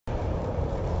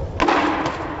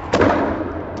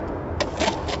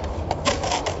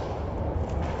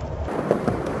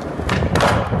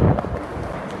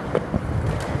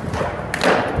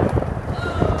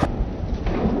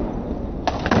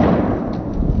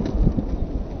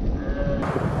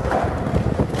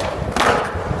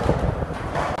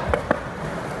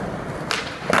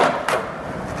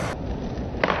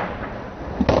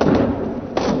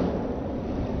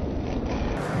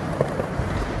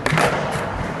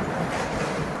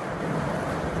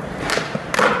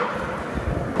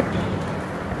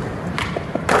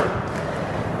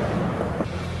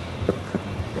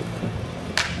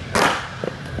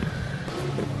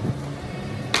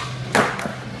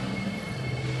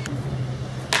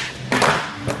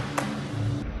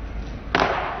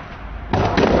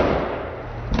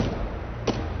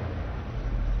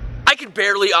can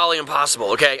barely ollie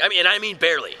impossible, okay? I mean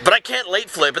barely. But I can't late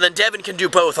flip, and then Devin can do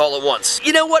both all at once.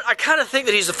 You know what? I kind of think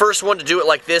that he's the first one to do it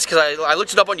like this, because I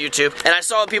looked it up on YouTube, and I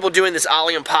saw people doing this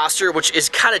ollie imposter, which is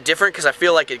kind of different, because I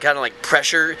feel like it kind of like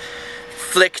pressure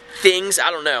flick things. I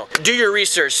don't know. Do your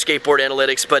research, skateboard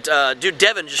analytics, but dude,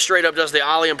 Devin just straight up does the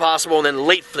ollie impossible and then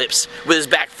late flips with his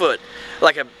back foot,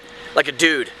 like a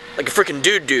dude. Like a freaking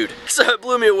dude. So it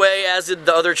blew me away, as did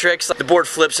the other tricks. The board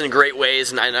flips in great ways,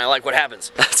 and I like what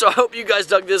happens. So I hope you guys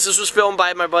dug this. This was filmed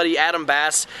by my buddy Adam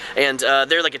Bass, and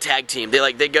they're like a tag team.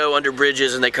 They go under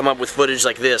bridges and they come up with footage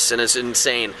like this, and it's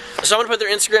insane. So I'm gonna put their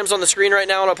Instagrams on the screen right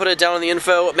now, and I'll put it down in the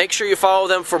info. Make sure you follow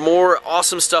them for more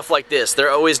awesome stuff like this.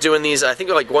 They're always doing these. I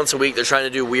think like once a week they're trying to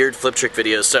do weird flip trick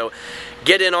videos. So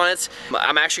get in on it.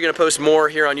 I'm actually gonna post more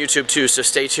here on YouTube too, so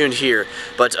stay tuned here.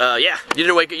 But yeah,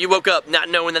 you woke up not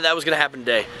knowing that was gonna happen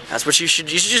today. That's what you should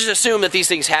just assume that these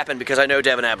things happen, because I know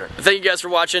Devin Abner. But thank you guys for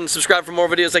watching. Subscribe for more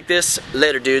videos like this.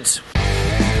 Later, dudes.